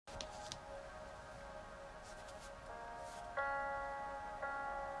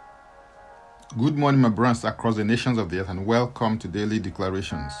Good morning, my brothers across the nations of the earth, and welcome to Daily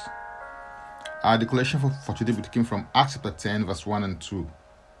Declarations. Our declaration for today will be taken from Acts chapter 10, verse 1 and 2.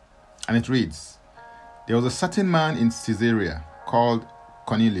 And it reads, There was a certain man in Caesarea called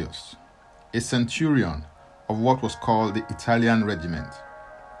Cornelius, a centurion of what was called the Italian regiment,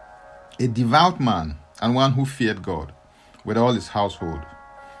 a devout man and one who feared God with all his household,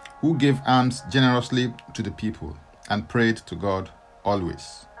 who gave alms generously to the people and prayed to God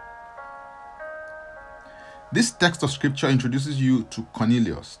always. This text of scripture introduces you to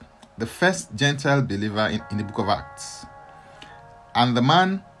Cornelius, the first Gentile believer in the book of Acts, and the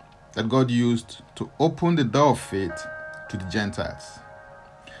man that God used to open the door of faith to the Gentiles.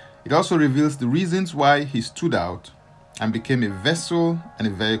 It also reveals the reasons why he stood out and became a vessel and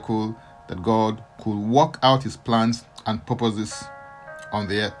a vehicle that God could work out his plans and purposes on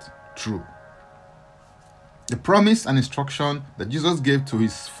the earth through. The promise and instruction that Jesus gave to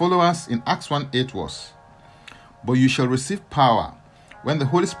his followers in Acts 1:8 was, But you shall receive power when the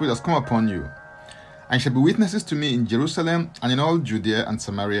Holy Spirit has come upon you, and shall be witnesses to me in Jerusalem and in all Judea and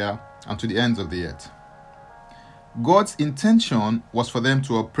Samaria and to the ends of the earth. God's intention was for them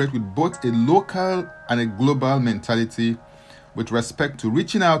to operate with both a local and a global mentality with respect to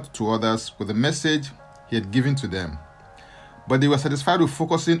reaching out to others with the message he had given to them. But they were satisfied with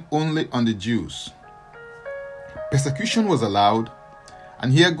focusing only on the Jews. Persecution was allowed,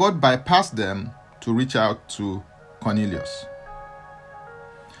 and here God bypassed them to reach out to Cornelius.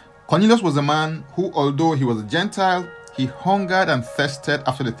 Cornelius was a man who, although he was a Gentile, he hungered and thirsted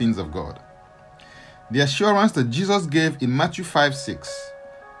after the things of God. The assurance that Jesus gave in Matthew 5:6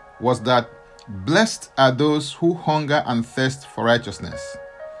 was that blessed are those who hunger and thirst for righteousness,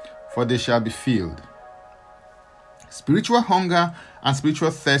 for they shall be filled. Spiritual hunger and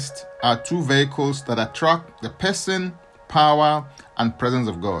spiritual thirst are two vehicles that attract the person, power, and presence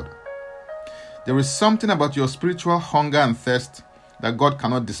of God. There is something about your spiritual hunger and thirst that God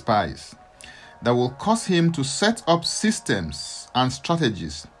cannot despise, that will cause him to set up systems and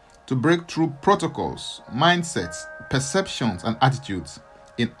strategies to break through protocols, mindsets, perceptions, and attitudes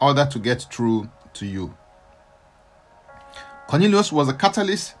in order to get through to you. Cornelius was a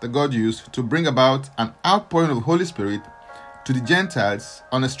catalyst that God used to bring about an outpouring of the Holy Spirit to the Gentiles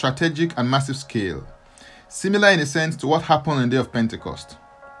on a strategic and massive scale, similar in a sense to what happened on the day of Pentecost.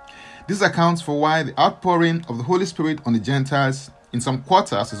 This accounts for why the outpouring of the Holy Spirit on the Gentiles in some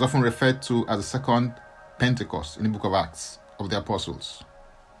quarters is often referred to as the second Pentecost in the book of Acts of the Apostles.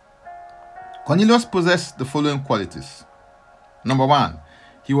 Cornelius possessed the following qualities. Number 1,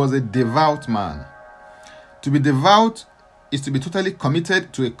 he was a devout man. To be devout is to be totally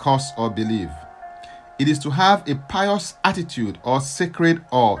committed to a cause or belief. It is to have a pious attitude or sacred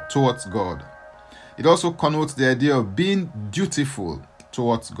awe towards God. It also connotes the idea of being dutiful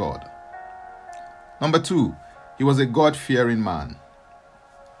towards God. Number 2, he was a God-fearing man.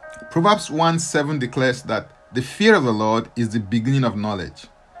 Proverbs 1:7 declares that the fear of the Lord is the beginning of knowledge,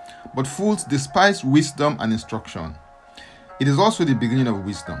 but fools despise wisdom and instruction. It is also the beginning of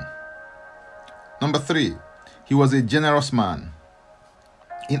wisdom. Number 3, he was a generous man.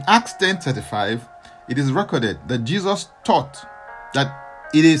 In Acts 10:35, it is recorded that Jesus taught that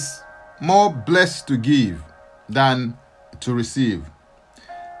it is more blessed to give than to receive.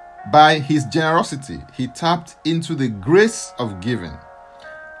 By his generosity, he tapped into the grace of giving,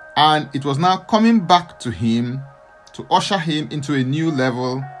 and it was now coming back to him to usher him into a new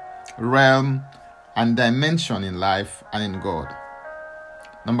level, realm, and dimension in life and in God.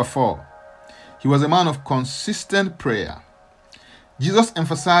 Number 4, he was a man of consistent prayer. Jesus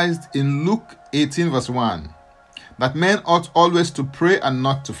emphasized in Luke 18 verse 1 that men ought always to pray and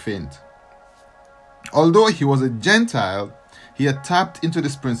not to faint. Although he was a Gentile, he had tapped into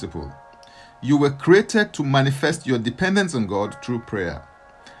this principle. You were created to manifest your dependence on God through prayer.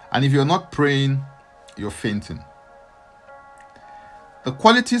 And if you're not praying, you're fainting. The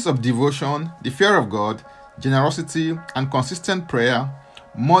qualities of devotion, the fear of God, generosity, and consistent prayer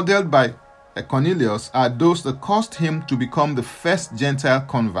modeled by Cornelius are those that caused him to become the first Gentile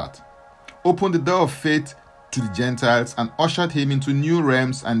convert, opened the door of faith to the Gentiles, and ushered him into new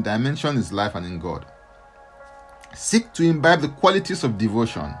realms and dimensions in his life and in God. Seek to imbibe the qualities of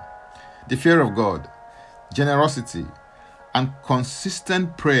devotion, the fear of God, generosity, and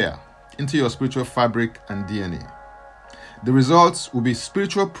consistent prayer into your spiritual fabric and DNA. The results will be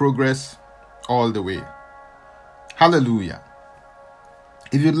spiritual progress all the way. Hallelujah.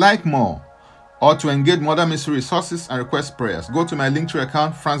 If you'd like more or to engage Mother Mystery resources and request prayers, go to my Linktree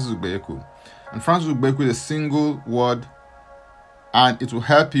account, Francis Ugbeku. And Francis Ugbeku is a single word, and it will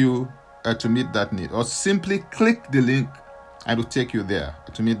help you to meet that need. Or simply click the link and will take you there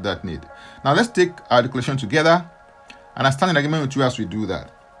to meet that need. Now let's take our declaration together, and I stand in agreement with you as we do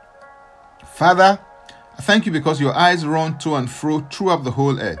that. Father, I thank you because your eyes run to and fro throughout the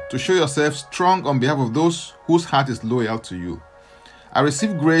whole earth to show yourself strong on behalf of those whose heart is loyal to you. I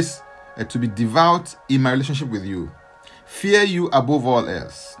receive grace to be devout in my relationship with you, fear you above all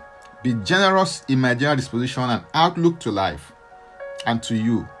else, be generous in my general disposition and outlook to life and to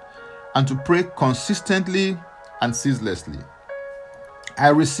you, and to pray consistently and ceaselessly. I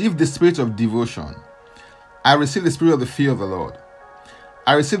receive the spirit of devotion. I receive the spirit of the fear of the Lord.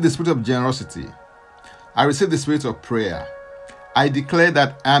 I receive the spirit of generosity. I receive the spirit of prayer. I declare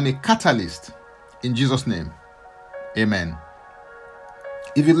that I am a catalyst in Jesus' name. Amen.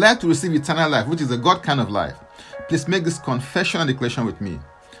 If you'd like to receive eternal life, which is a God kind of life, please make this confession and declaration with me.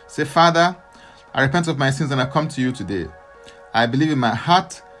 Say, Father, I repent of my sins and I come to you today. I believe in my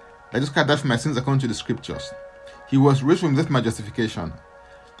heart that Jesus Christ died for my sins according to the scriptures. He was raised from death for my justification.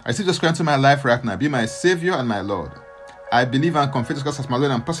 I receive Jesus Christ into my life right now. Be my Savior and my Lord. I believe and confess Jesus Christ as my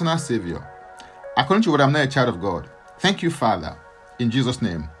Lord and personal Savior. According to what I'm now a child of God. Thank you, Father. In Jesus'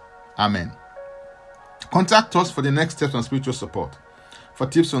 name. Amen. Contact us for the next steps on spiritual support. For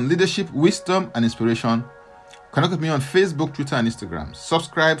tips on leadership, wisdom, and inspiration, connect with me on Facebook, Twitter, and Instagram.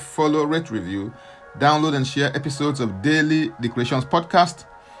 Subscribe, follow, rate, review, download, and share episodes of Daily Declarations podcast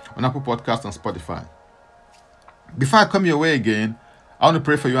on Apple Podcasts and Spotify. Before I come your way again, I want to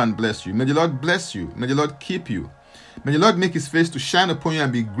pray for you and bless you. May the Lord bless you. May the Lord keep you. May the Lord make his face to shine upon you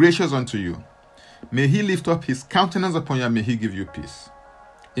and be gracious unto you. May he lift up his countenance upon you and may he give you peace.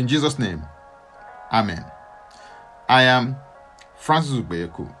 In Jesus' name, amen. I am Francis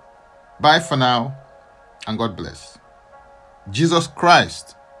Ubeyeku. Bye for now, and God bless. Jesus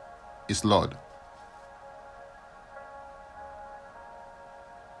Christ is Lord.